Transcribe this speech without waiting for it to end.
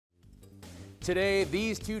Today,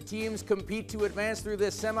 these two teams compete to advance through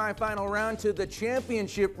this semifinal round to the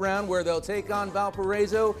championship round, where they'll take on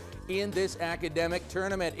Valparaiso in this academic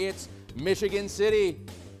tournament. It's Michigan City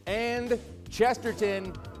and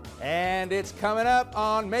Chesterton, and it's coming up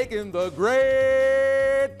on Making the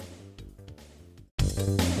Grade.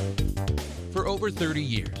 For over 30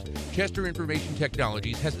 years, Chester Information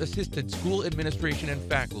Technologies has assisted school administration and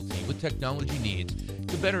faculty with technology needs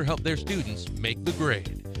to better help their students make the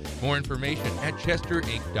grade. More information at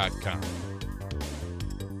chesterinc.com.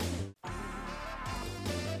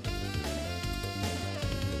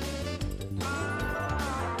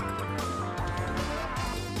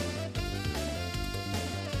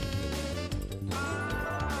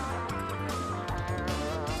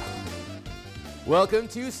 Welcome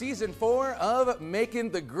to Season 4 of Making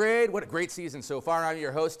the Grade. What a great season so far. I'm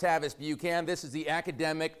your host, Tavis Buchan. This is the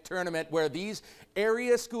academic tournament where these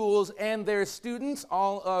area schools and their students,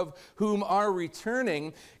 all of whom are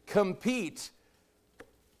returning, compete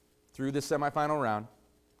through the semifinal round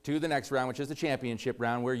to the next round, which is the championship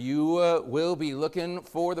round, where you will be looking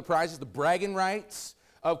for the prizes, the bragging rights,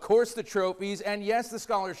 of course the trophies, and yes, the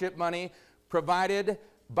scholarship money provided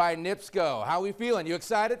by NIPSCO. How are we feeling? You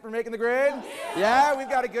excited for Making the Grade? Yeah, we've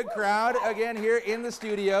got a good crowd again here in the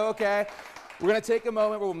studio. Okay, we're going to take a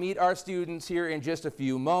moment. We'll meet our students here in just a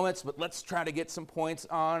few moments, but let's try to get some points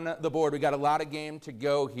on the board. We got a lot of game to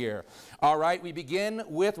go here. All right, we begin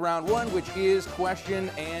with round one, which is question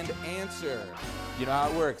and answer. You know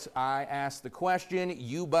how it works. I ask the question,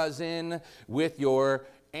 you buzz in with your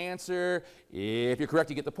answer. If you're correct,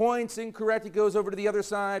 you get the points. Incorrect, it goes over to the other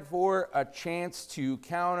side for a chance to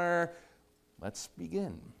counter. Let's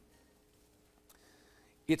begin.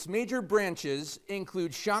 Its major branches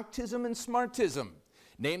include Shaktism and Smartism.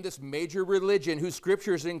 Name this major religion whose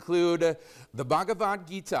scriptures include the Bhagavad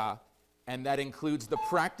Gita, and that includes the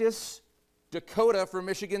practice. Dakota from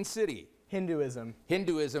Michigan City. Hinduism.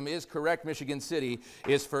 Hinduism is correct. Michigan City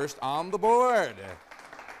is first on the board.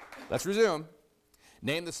 Let's resume.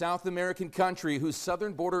 Name the South American country whose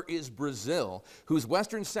southern border is Brazil, whose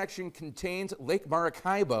western section contains Lake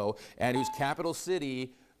Maracaibo, and whose capital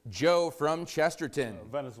city, Joe from Chesterton.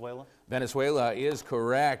 Venezuela. Venezuela is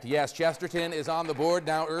correct. Yes, Chesterton is on the board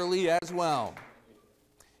now early as well.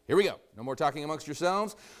 Here we go. No more talking amongst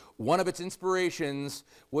yourselves. One of its inspirations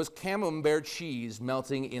was camembert cheese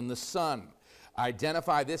melting in the sun.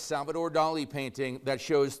 Identify this Salvador Dali painting that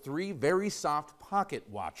shows three very soft pocket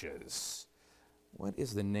watches. What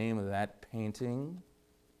is the name of that painting?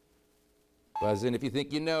 Buzz in if you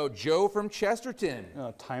think you know. Joe from Chesterton.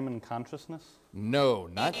 Time and Consciousness. No,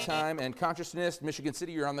 not Time and Consciousness. Michigan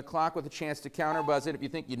City, you're on the clock with a chance to counter. Buzz in if you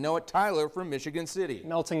think you know it. Tyler from Michigan City.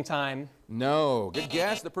 Melting Time. No, good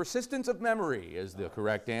guess. The Persistence of Memory is the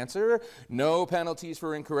correct answer. No penalties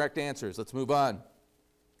for incorrect answers. Let's move on.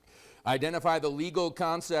 Identify the legal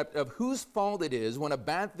concept of whose fault it is when a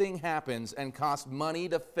bad thing happens and costs money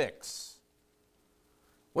to fix.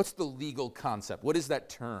 What's the legal concept? What is that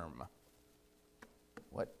term?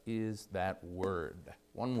 What is that word?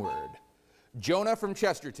 One word. Jonah from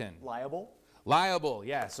Chesterton. Liable. Liable,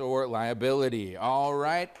 yes, or liability. All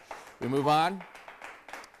right, we move on.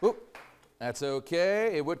 Oop, that's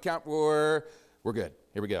okay. It would count for, we're good.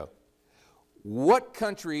 Here we go. What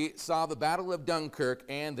country saw the Battle of Dunkirk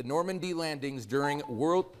and the Normandy landings during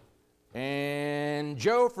World... And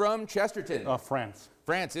Joe from Chesterton. France.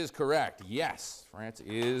 France is correct. Yes, France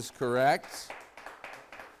is correct.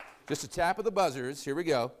 Just a tap of the buzzers. Here we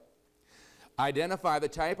go. Identify the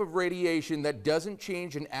type of radiation that doesn't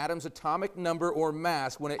change an atom's atomic number or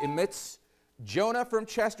mass when it emits. Jonah from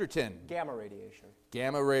Chesterton. Gamma radiation.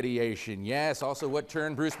 Gamma radiation, yes. Also what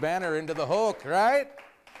turned Bruce Banner into the Hulk, right?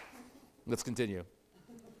 Let's continue.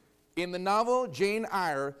 In the novel Jane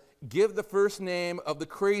Eyre, give the first name of the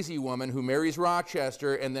crazy woman who marries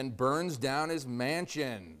Rochester and then burns down his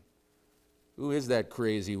mansion. Who is that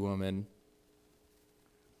crazy woman?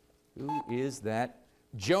 Who is that?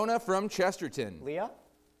 Jonah from Chesterton. Leah?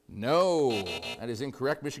 No, that is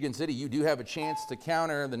incorrect. Michigan City, you do have a chance to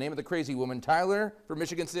counter the name of the crazy woman. Tyler from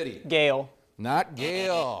Michigan City. Gail. Not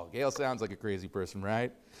Gail. Gail sounds like a crazy person,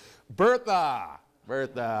 right? Bertha.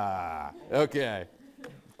 Bertha. Okay.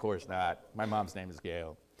 Of course not. My mom's name is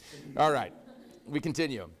Gail. All right, we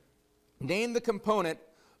continue. Name the component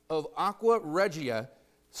of aqua regia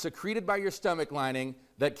secreted by your stomach lining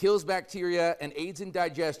that kills bacteria and aids in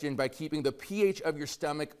digestion by keeping the pH of your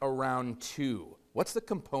stomach around 2. What's the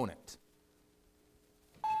component?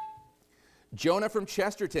 Jonah from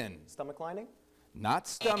Chesterton. Stomach lining? Not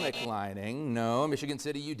stomach lining. No, Michigan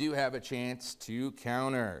City, you do have a chance to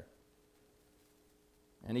counter.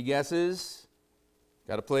 Any guesses?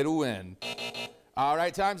 Got to play to win. All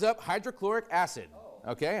right, time's up. Hydrochloric acid.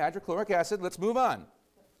 Okay, hydrochloric acid. Let's move on.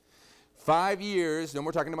 5 years, no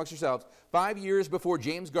more talking amongst yourselves, 5 years before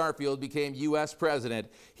James Garfield became U.S. president,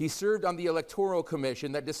 he served on the Electoral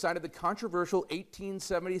Commission that decided the controversial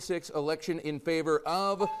 1876 election in favor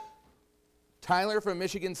of Tyler from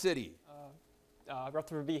Michigan City.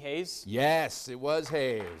 Rutherford B. Hayes. Yes, it was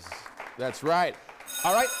Hayes. That's right.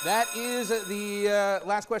 All right, that is the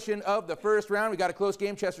last question of the first round. We got a close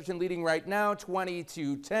game. Chesterton leading right now,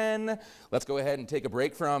 20-10. Let's go ahead and take a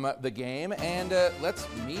break from the game, and let's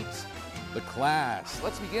meet the class.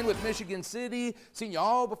 Let's begin with Michigan City. Seen you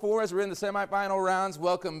all before as we're in the semifinal rounds.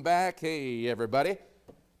 Welcome back. Hey, everybody.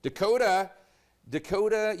 Dakota,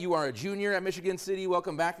 you are a junior at Michigan City.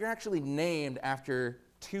 Welcome back. You're actually named after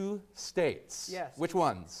 2 states. Yes. Which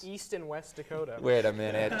ones? East and West Dakota. Wait a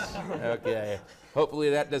minute. Okay.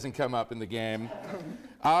 Hopefully that doesn't come up in the game.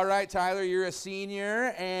 All right, Tyler, you're a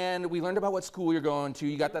senior, and we learned about what school you're going to.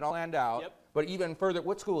 You got that all planned out. Yep. But even further,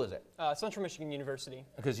 what school is it? Central Michigan University.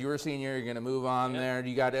 Because you were a senior, you're going to move on Yep. there.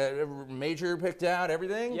 You got a major picked out,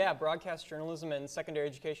 everything? Yeah, broadcast journalism and secondary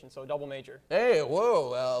education, so a double major. Hey,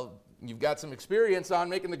 whoa, well, you've got some experience on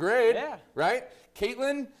making the grade. Yeah. Right?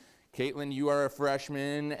 Caitlin, you are a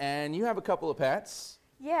freshman, and you have a couple of pets.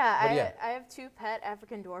 Yeah, What do you have? I have 2 pet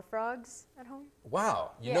African dwarf frogs at home.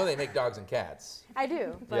 Wow, you know Yeah. they make dogs and cats. I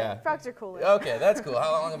do, but Yeah. frogs are cooler. Okay, that's cool.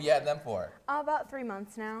 How long have you had them for? About 3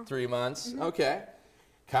 months now. 3 months. Okay.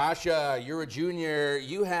 Kasha, you're a junior.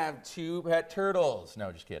 You have 2 pet turtles.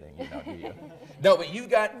 No, just kidding. You don't, do you? No, but you've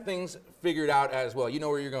got things figured out as well. You know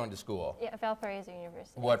where you're going to school. Yeah, Valparaiso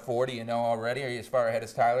University. What, 4 do you know already? Are you as far ahead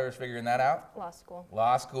as Tyler is figuring that out? Law school.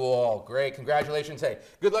 Law school. Great. Congratulations. Hey,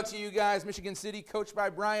 good luck to you guys. Michigan City, coached by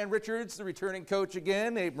Brian Richards, the returning coach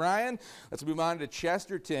again. Hey, Brian. Let's move on to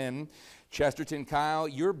Chesterton. Chesterton, Kyle,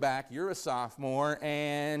 you're back. You're a sophomore,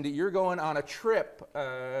 and you're going on a trip.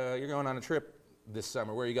 This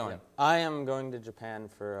summer. Where are you going? I am going to Japan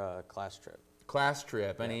for a class trip. Class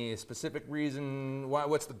trip. Any specific reason?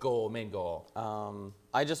 What's the goal, main goal?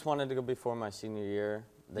 I just wanted to go before my senior year.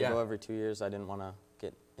 They Yeah. go every 2 years. I didn't want to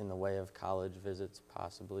get in the way of college visits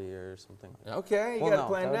possibly or something like that. Okay, you Well, got it no,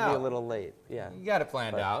 planned that would out. be a little late. Yeah. You got it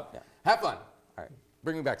planned But, out. yeah. Have fun. All right.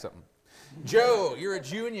 Bring me back something. Joe, you're a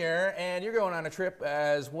junior, and you're going on a trip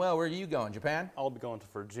as well. Where are you going? Japan? I'll be going to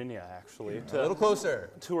Virginia, actually, A little closer.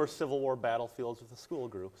 to tour Civil War battlefields with a school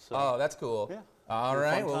group. So Oh, that's cool. Yeah. All Be a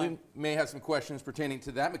right. fun Well, we time. may have some questions pertaining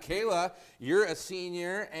to that. Michaela, you're a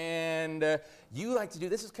senior, and you like to do,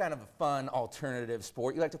 this is kind of a fun alternative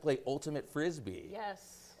sport. You like to play Ultimate Frisbee.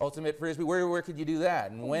 Yes. Ultimate Frisbee. Where could you do that,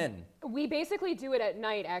 and when? We basically do it at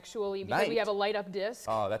night, actually, because we Night? have a light-up disc.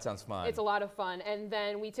 Oh, that sounds fun. It's a lot of fun. And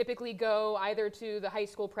then we typically go either to the high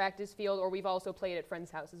school practice field, or we've also played at friends'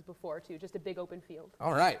 houses before, too. Just a big open field.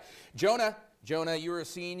 All right. Jonah, you're a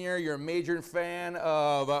senior. You're a major fan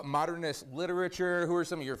of modernist literature. Who are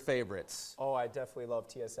some of your favorites? Oh, I definitely love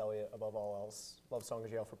T.S. Eliot above all else. Love Song of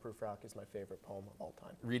Jail for Proof Rock is my favorite poem of all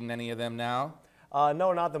time. Reading any of them now?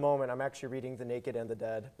 No, not at the moment. I'm actually reading The Naked and the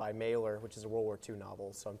Dead by Mailer, which is a World War II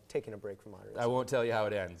novel, so I'm taking a break from modernist. I won't tell you how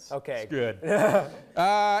it ends. Okay. Good.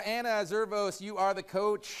 Anna Zervos, you are the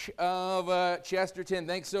coach of Chesterton.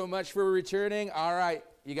 Thanks so much for returning. All right,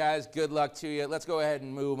 you guys, good luck to you. Let's go ahead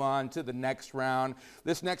and move on to the next round.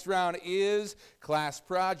 This next round is class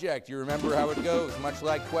project. You remember how it goes, much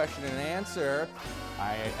like question and answer.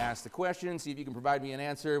 I ask the question, see if you can provide me an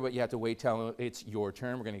answer, but you have to wait till it's your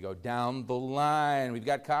turn. We're going to go down the line. We've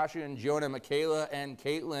got Kasha and Jonah, Michaela and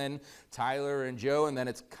Caitlin, Tyler and Joe, and then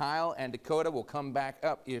it's Kyle and Dakota. We'll come back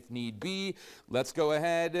up if need be. Let's go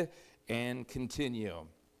ahead and continue.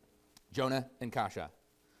 Jonah and Kasha.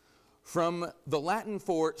 From the Latin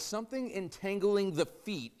for something entangling the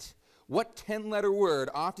feet, what 10-letter word,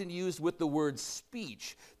 often used with the word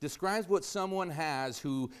speech, describes what someone has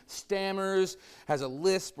who stammers, has a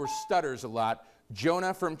lisp, or stutters a lot?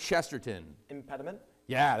 Jonah from Chesterton. Impediment?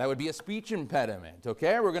 Yeah, that would be a speech impediment.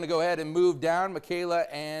 Okay, we're going to go ahead and move down. Michaela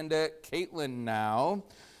and Caitlin now.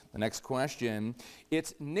 The next question.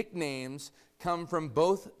 Its nicknames come from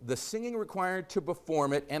both the singing required to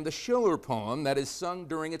perform it and the Schiller poem that is sung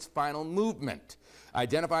during its final movement.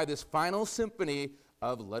 Identify this final symphony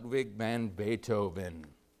of Ludwig van Beethoven.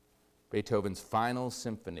 Beethoven's Final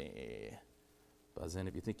Symphony. Buzz in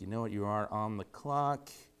if you think you know it. You are on the clock.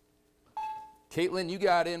 Caitlin, you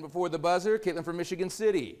got in before the buzzer. Caitlin from Michigan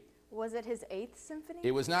City. Was it his 8th symphony?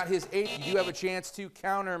 It was not his 8th. You do have a chance to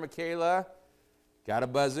counter, Michaela. Got to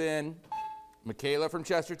buzz in. Michaela from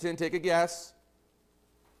Chesterton, take a guess.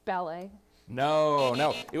 Ballet. No.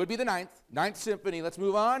 It would be the 9th Symphony. Let's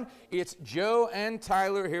move on. It's Joe and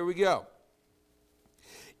Tyler. Here we go.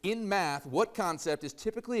 In math, what concept is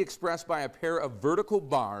typically expressed by a pair of vertical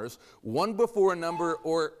bars, one before a number,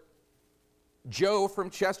 or Joe from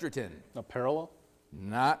Chesterton? A parallel?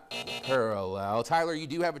 Not parallel. Tyler, you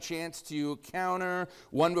do have a chance to counter,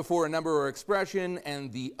 one before a number or expression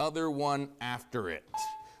and the other one after it.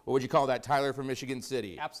 What would you call that, Tyler from Michigan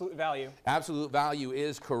City? Absolute value. Absolute value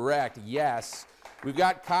is correct, yes. We've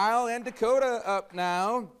got Kyle and Dakota up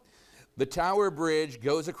now. The Tower Bridge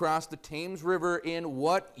goes across the Thames River in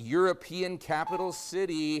what European capital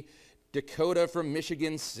city? Dakota from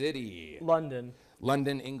Michigan City. London.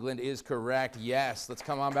 London, England is correct, yes. Let's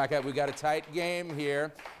come on back up. We've got a tight game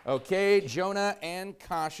here. Okay, Jonah and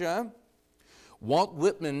Kasha. Walt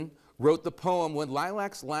Whitman wrote the poem When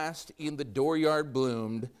Lilacs Last in the Dooryard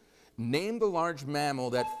Bloomed. Name the large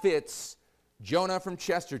mammal that fits Jonah from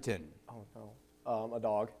Chesterton. Oh, no. A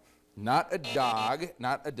dog. Not a dog,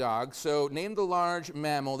 not a dog. So name the large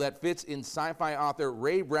mammal that fits in sci-fi author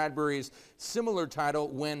Ray Bradbury's similar title,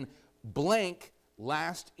 When Blank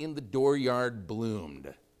Last in the Dooryard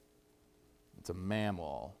Bloomed. It's a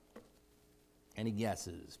mammal. Any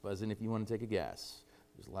guesses? Buzz in if you want to take a guess.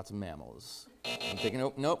 There's lots of mammals. I'm taking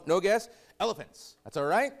nope, no guess. Elephants. That's all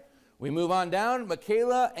right. We move on down.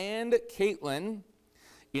 Michaela and Caitlin.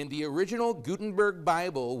 In the original Gutenberg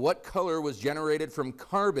Bible, what color was generated from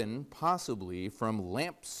carbon, possibly from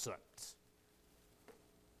lamp soot?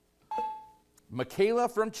 Michaela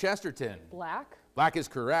from Chesterton. Black? Black is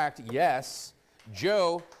correct, yes.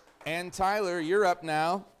 Joe and Tyler, you're up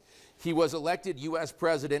now. He was elected U.S.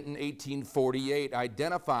 president in 1848.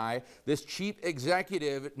 Identify this chief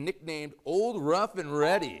executive nicknamed Old Rough and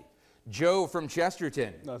Ready. Joe from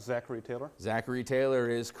Chesterton. Zachary Taylor. Zachary Taylor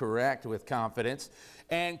is correct with confidence.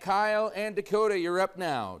 And Kyle and Dakota, you're up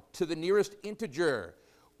now. To the nearest integer,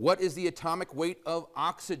 what is the atomic weight of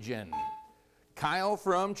oxygen? Kyle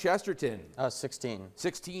from Chesterton. 16.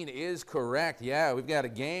 16 is correct. Yeah, we've got a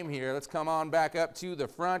game here. Let's come on back up to the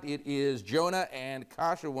front. It is Jonah and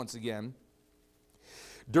Kasha once again.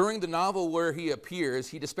 During the novel where he appears,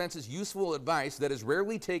 he dispenses useful advice that is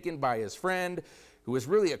rarely taken by his friend, who is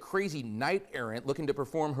really a crazy knight-errant looking to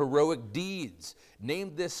perform heroic deeds,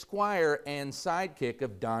 named this squire and sidekick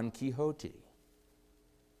of Don Quixote.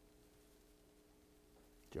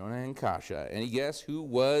 Jonah and Kasha. Any guess who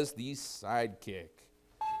was the sidekick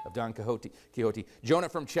of Don Quixote? Jonah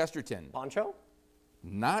from Chesterton. Poncho?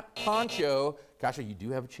 Not Poncho. Kasha, you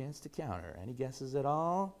do have a chance to counter. Any guesses at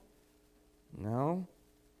all? No?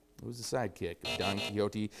 Who's the sidekick of Don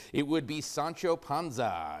Quixote? It would be Sancho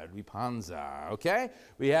Panza. It would be Panza, okay?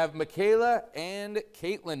 We have Michaela and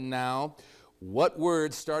Caitlin now. What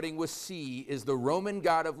word starting with C is the Roman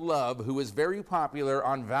god of love who is very popular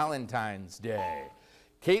on Valentine's Day?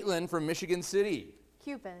 Caitlin from Michigan City.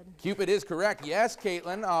 Cupid. Cupid is correct. Yes,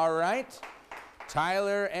 Caitlin. All right.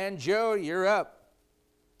 Tyler and Joe, you're up.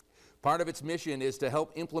 Part of its mission is to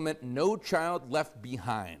help implement No Child Left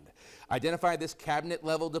Behind. Identify this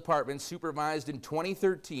cabinet-level department supervised in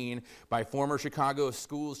 2013 by former Chicago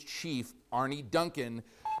Schools Chief Arnie Duncan.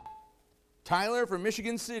 Tyler from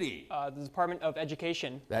Michigan City. The Department of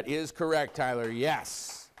Education. That is correct, Tyler.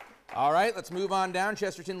 Yes. All right, let's move on down.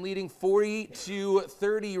 Chesterton leading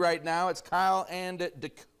 40-30 right now. It's Kyle and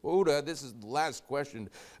Dakota. This is the last question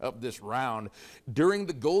of this round. During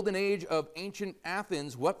the golden age of ancient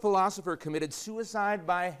Athens, what philosopher committed suicide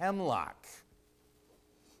by hemlock?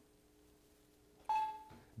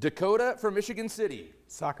 Dakota from Michigan City.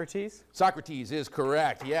 Socrates? Socrates is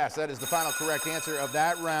correct. Yes, that is the final correct answer of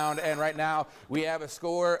that round. And right now we have a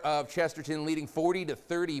score of Chesterton leading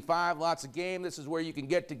 40-35. Lots of game. This is where you can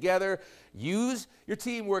get together, use your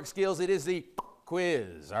teamwork skills. It is the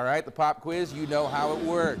quiz, all right? The pop quiz, you know how it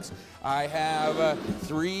works. I have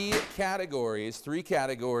three categories,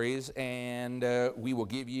 and we will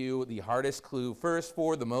give you the hardest clue first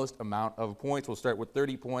for the most amount of points. We'll start with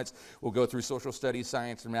 30 points. We'll go through social studies,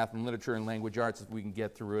 science, and math, and literature, and language arts if we can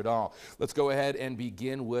get through it all. Let's go ahead and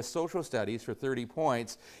begin with social studies for 30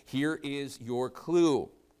 points. Here is your clue.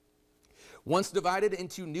 Once divided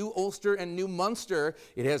into New Ulster and New Munster,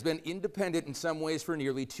 it has been independent in some ways for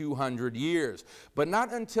nearly 200 years. But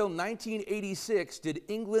not until 1986 did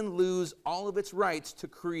England lose all of its rights to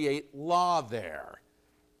create law there.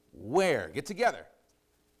 Where? Get together.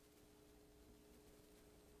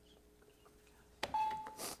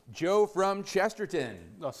 Joe from Chesterton.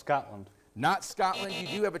 Scotland. Not Scotland. You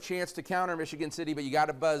do have a chance to counter Michigan City, but you got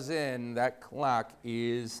to buzz in. That clock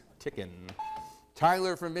is ticking.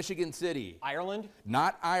 Tyler from Michigan City. Ireland?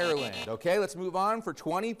 Not Ireland. Okay, let's move on for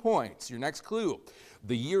 20 points. Your next clue.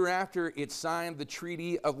 The year after it signed the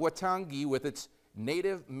Treaty of Waitangi with its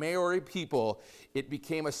native Maori people, it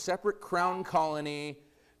became a separate crown colony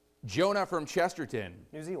Jonah from Chesterton.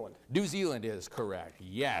 New Zealand. New Zealand is correct.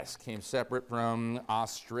 Yes, came separate from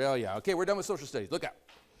Australia. Okay, we're done with social studies. Look out.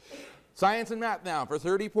 Science and math now for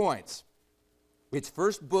 30 points. Its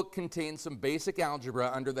first book contains some basic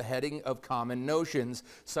algebra under the heading of common notions,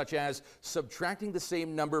 such as subtracting the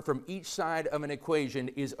same number from each side of an equation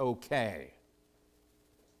is okay.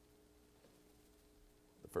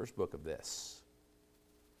 The first book of this.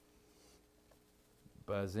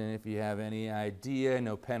 Buzz in if you have any idea.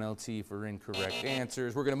 No penalty for incorrect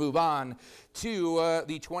answers. We're going to move on to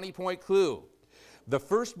the 20-point clue. The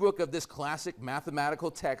first book of this classic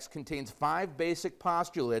mathematical text contains 5 basic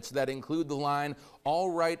postulates that include the line,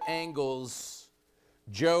 all right angles.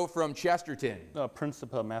 Joe from Chesterton.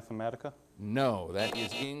 Principia Mathematica. No, that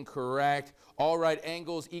is incorrect. All right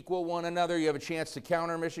angles equal one another. You have a chance to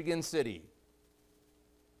counter Michigan City.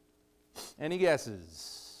 Any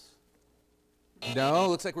guesses? No,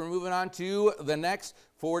 looks like we're moving on to the next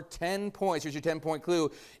for 10 points. Here's your 10-point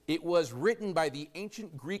clue. It was written by the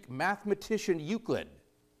ancient Greek mathematician Euclid.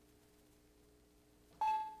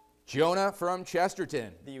 Jonah from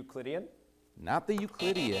Chesterton. The Euclidean. Not the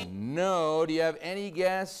Euclidean. No. Do you have any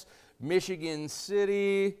guess? Michigan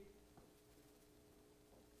City.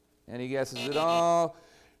 Any guesses at all?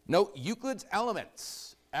 No. Euclid's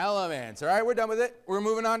Elements. Elements. All right, we're done with it. We're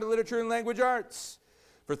moving on to literature and language arts.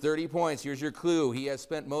 For 30 points, here's your clue. He has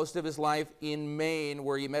spent most of his life in Maine,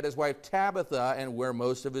 where he met his wife Tabitha and where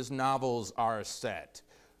most of his novels are set.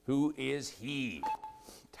 Who is he?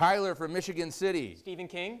 Tyler from Michigan City. Stephen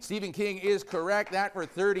King. Stephen King is correct. That for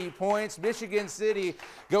 30 points. Michigan City,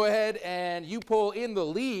 go ahead and you pull in the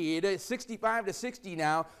lead. 65 to 60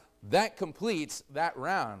 now. That completes that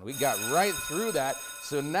round. We got right through that.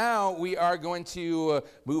 So now we are going to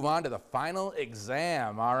move on to the final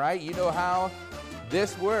exam. All right, you know how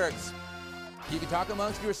this works. You can talk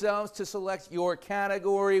amongst yourselves to select your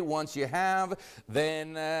category. Once you have,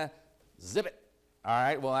 then zip it. All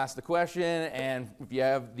right, we'll ask the question, and if you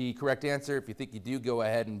have the correct answer, if you think you do, go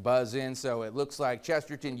ahead and buzz in. So it looks like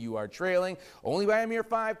Chesterton, you are trailing. Only by a mere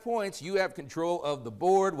 5 points. You have control of the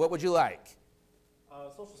board. What would you like?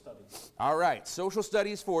 Social studies. All right, social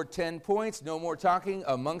studies for 10 points. No more talking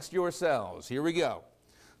amongst yourselves. Here we go.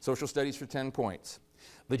 Social studies for 10 points.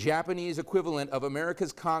 The Japanese equivalent of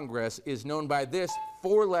America's Congress is known by this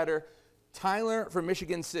 4-letter. Tyler from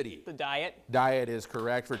Michigan City. The Diet. Diet is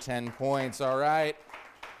correct for 10 points. All right.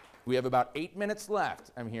 We have about 8 minutes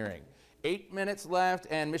left, I'm hearing. 8 minutes left,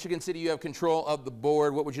 and Michigan City, you have control of the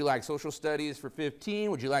board. What would you like? Social studies for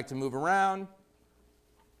 15. Would you like to move around?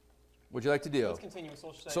 What would you like to do? Let's continue with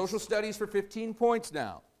social studies. Social studies for 15 points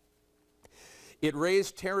now. It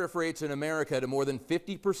raised tariff rates in America to more than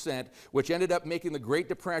 50%, which ended up making the Great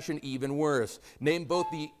Depression even worse. Name both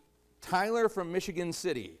the Tyler from Michigan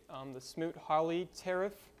City. The Smoot-Hawley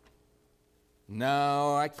tariff.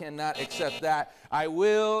 No, I cannot accept that. I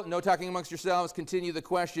will, no talking amongst yourselves, continue the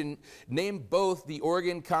question. Name both the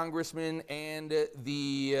Oregon congressman and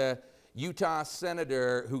the Utah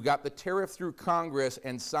senator who got the tariff through Congress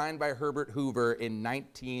and signed by Herbert Hoover in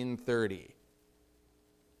 1930.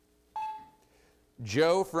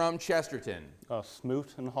 Joe from Chesterton.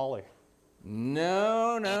 Smoot and Hawley.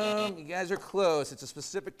 No, you guys are close. It's a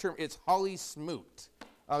specific term. It's Hawley Smoot.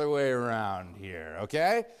 Other way around here,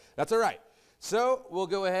 okay? That's all right. So we'll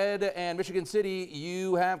go ahead, and Michigan City,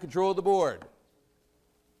 you have control of the board.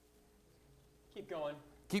 Keep going.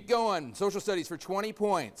 Keep going. Social studies for 20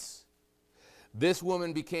 points. This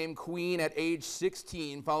woman became queen at age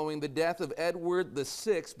 16 following the death of Edward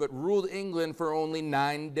VI, but ruled England for only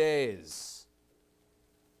 9 days.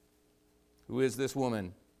 Who is this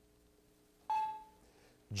woman?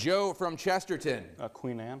 Joe from Chesterton.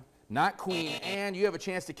 Queen Anne. Not Queen Anne. You have a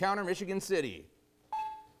chance to counter Michigan City.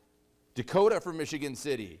 Dakota from Michigan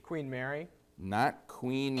City. Queen Mary. Not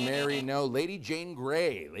Queen Mary, no. Lady Jane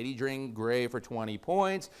Grey. Lady Jane Grey for 20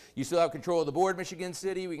 points. You still have control of the board, Michigan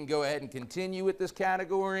City. We can go ahead and continue with this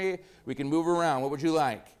category. We can move around. What would you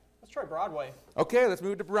like? Let's try Broadway. Okay, let's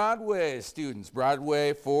move to Broadway, students.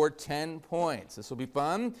 Broadway for 10 points. This will be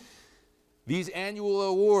fun. These annual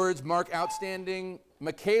awards mark outstanding.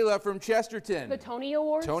 Michaela from Chesterton. The Tony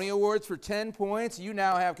Awards? Tony Awards for 10 points. You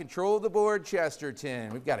now have control of the board,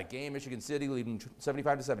 Chesterton. We've got a game, Michigan City leading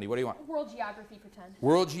 75 to 70. What do you want? World Geography for 10.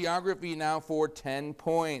 World Geography now for 10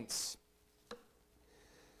 points.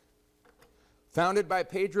 Founded by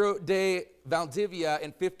Pedro de Valdivia in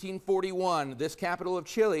 1541, this capital of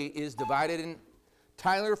Chile is divided into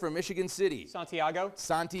Tyler from Michigan City. Santiago.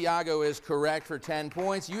 Santiago is correct for 10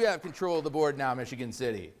 points. You have control of the board now, Michigan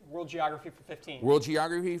City. World Geography for 15. World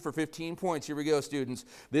Geography for 15 points. Here we go, students.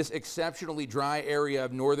 This exceptionally dry area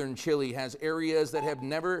of northern Chile has areas that have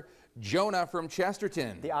never... Jonah from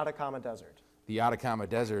Chesterton. The Atacama Desert. The Atacama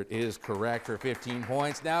Desert is correct for 15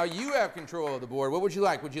 points. Now you have control of the board. What would you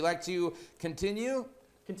like? Would you like to continue?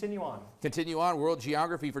 Continue on. Continue on. World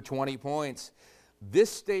Geography for 20 points.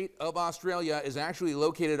 This state of Australia is actually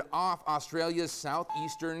located off Australia's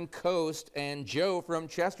southeastern coast. And Joe from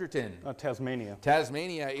Chesterton. Tasmania.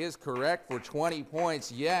 Tasmania is correct for 20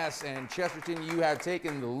 points. Yes, and Chesterton, you have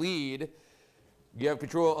taken the lead. You have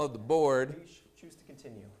control of the board. Choose to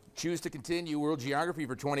continue. Choose to continue. World Geography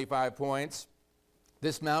for 25 points.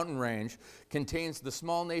 This mountain range contains the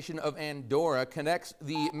small nation of Andorra, connects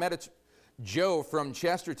the Mediterranean. Joe from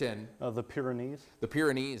Chesterton. The Pyrenees. The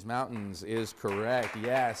Pyrenees Mountains is correct,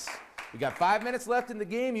 yes. We got 5 minutes left in the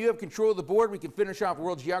game. You have control of the board. We can finish off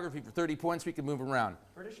World Geography for 30 points. We can move around.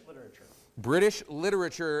 British literature. British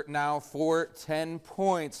literature now for 10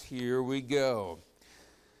 points. Here we go.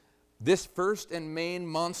 This first and main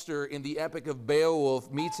monster in the epic of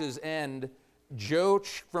Beowulf meets his end. Joe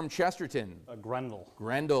from Chesterton. Grendel.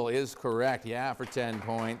 Grendel is correct, yeah, for 10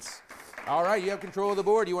 points. All right, you have control of the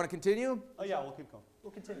board. You want to continue? Oh, yeah, we'll keep going.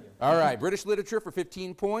 We'll continue. All right, British literature for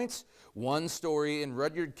 15 points. One story in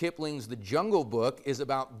Rudyard Kipling's The Jungle Book is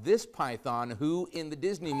about this python who, in the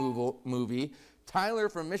Disney movie, Tyler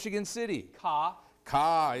from Michigan City. Ka.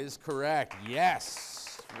 Ka is correct,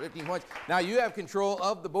 yes. 15 points. Now you have control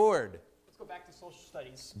of the board. Let's go back to social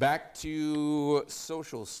studies. Back to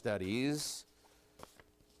social studies.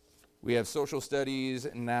 We have social studies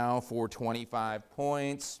now for 25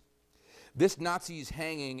 points. This Nazi's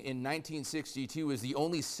hanging in 1962 is the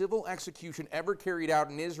only civil execution ever carried out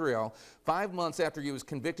in Israel 5 months after he was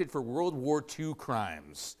convicted for World War II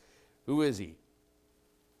crimes. Who is he?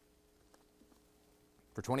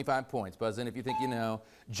 For 25 points. Buzz in if you think you know.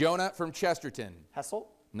 Jonah from Chesterton. Hessel.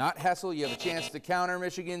 Not Hessel. You have a chance to counter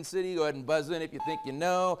Michigan City. Go ahead and buzz in if you think you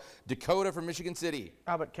know. Dakota from Michigan City.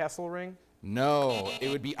 How about Kesselring? No, it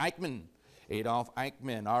would be Eichmann. Adolf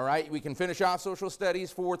Eichmann. All right, we can finish off social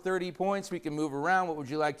studies for 30 points. We can move around. What would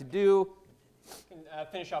you like to do?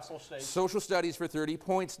 Finish off social studies. Social studies for 30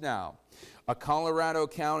 points now. A Colorado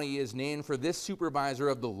county is named for this supervisor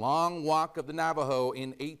of the Long Walk of the Navajo in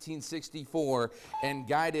 1864 and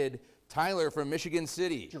guided Tyler from Michigan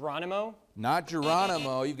City. Geronimo? Not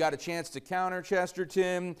Geronimo. You've got a chance to counter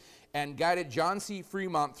Chesterton. And guided John C.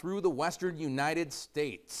 Fremont through the western United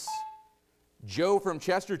States. Joe from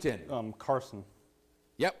Chesterton. Carson.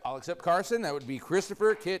 Yep, I'll accept Carson. That would be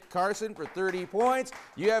Christopher Kit Carson for 30 points.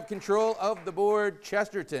 You have control of the board,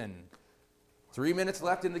 Chesterton. 3 minutes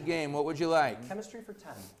left in the game. What would you like? Chemistry for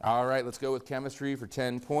 10. All right, let's go with chemistry for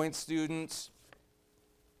 10 points, students.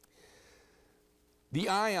 The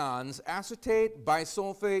ions acetate,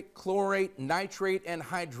 bisulfate, chlorate, nitrate, and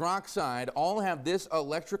hydroxide all have this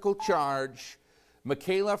electrical charge.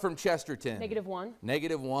 Michaela from Chesterton. -1.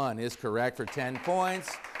 -1 is correct for 10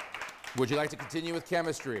 points. Would you like to continue with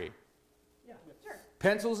chemistry? Yeah, sure.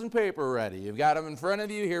 Pencils and paper ready. You've got them in front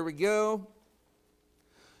of you. Here we go.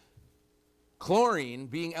 Chlorine,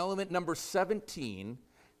 being element number 17,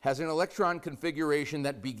 has an electron configuration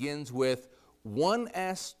that begins with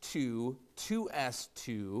 1s2,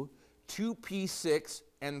 2s2, 2p6,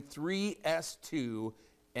 and 3s2,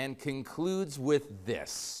 and concludes with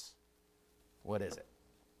this. What is it?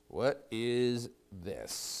 What is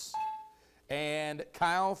this? And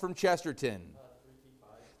Kyle from Chesterton.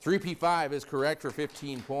 3p5 is correct for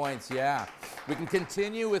 15 points, yeah. We can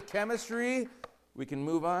continue with chemistry. We can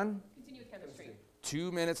move on. Continue with chemistry.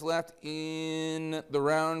 2 minutes left in the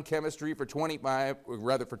round. Chemistry for 20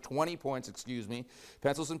 points, excuse me.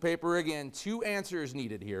 Pencils and paper again. 2 answers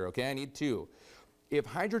needed here, okay? I need 2. If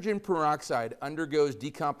hydrogen peroxide undergoes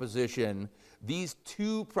decomposition, these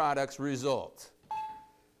 2 products result.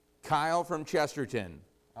 Kyle from Chesterton.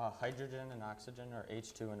 Hydrogen and oxygen, or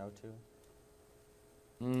H2 and O2.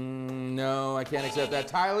 No, I can't accept that.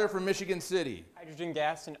 Tyler from Michigan City. Hydrogen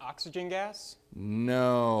gas and oxygen gas?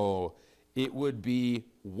 No, it would be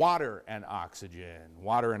water and oxygen.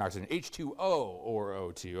 Water and oxygen, H2O or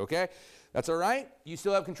O2, okay? That's all right. You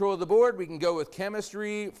still have control of the board. We can go with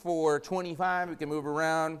chemistry for 25. We can move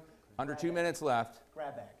around. Under 2 minutes left.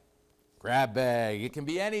 Grab bag. Grab bag. It can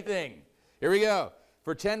be anything. Here we go.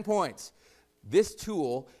 For 10 points. This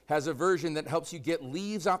tool has a version that helps you get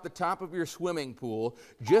leaves off the top of your swimming pool,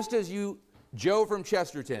 just as you, Joe from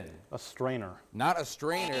Chesterton. A strainer. Not a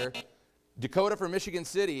strainer. Dakota from Michigan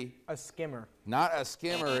City. A skimmer. Not a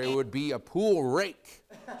skimmer, it would be a pool rake.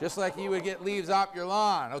 Just like you would get leaves off your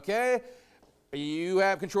lawn, okay? You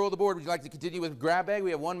have control of the board. Would you like to continue with grab bag? We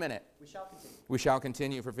have 1 minute. We shall continue. We shall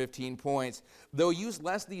continue for 15 points. Though used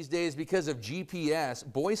less these days because of GPS,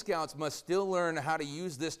 Boy Scouts must still learn how to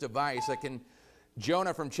use this device.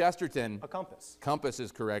 Jonah from Chesterton. A compass. Compass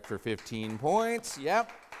is correct for 15 points.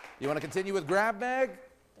 Yep. You want to continue with grab bag?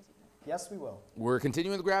 Yes, we will. We're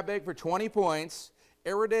continuing with grab bag for 20 points.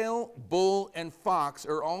 Airedale, Bull, and Fox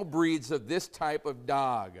are all breeds of this type of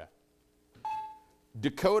dog.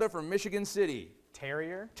 Dakota from Michigan City.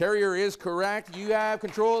 Terrier. Terrier is correct. You have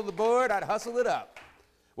control of the board. I'd hustle it up.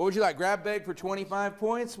 What would you like? Grab bag for 25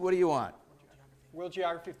 points? What do you want? World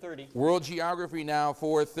Geography 30. World Geography now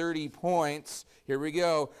for 30 points. Here we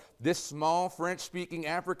go. This small French-speaking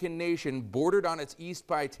African nation, bordered on its east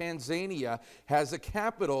by Tanzania, has a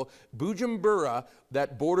capital, Bujumbura,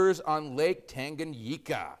 that borders on Lake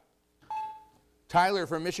Tanganyika. Tyler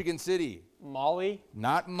from Michigan City. Mali.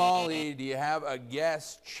 Not Molly. Do you have a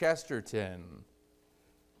guess? Chesterton.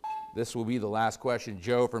 This will be the last question.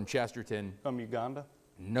 Joe from Chesterton. From Uganda.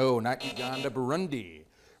 No, not Uganda, Burundi.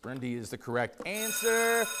 Burundi is the correct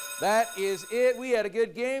answer. That is it. We had a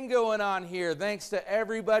good game going on here. Thanks to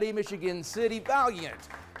everybody. Michigan City, valiant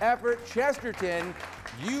effort. Chesterton,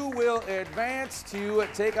 you will advance to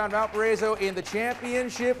take on Valparaiso in the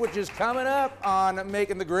championship, which is coming up on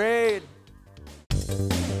Making the Grade.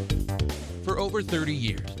 For over 30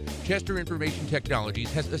 years, Chester Information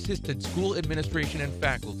Technologies has assisted school administration and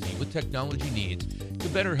faculty with technology needs to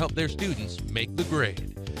better help their students make the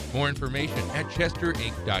grade. More information at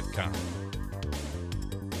chesterinc.com.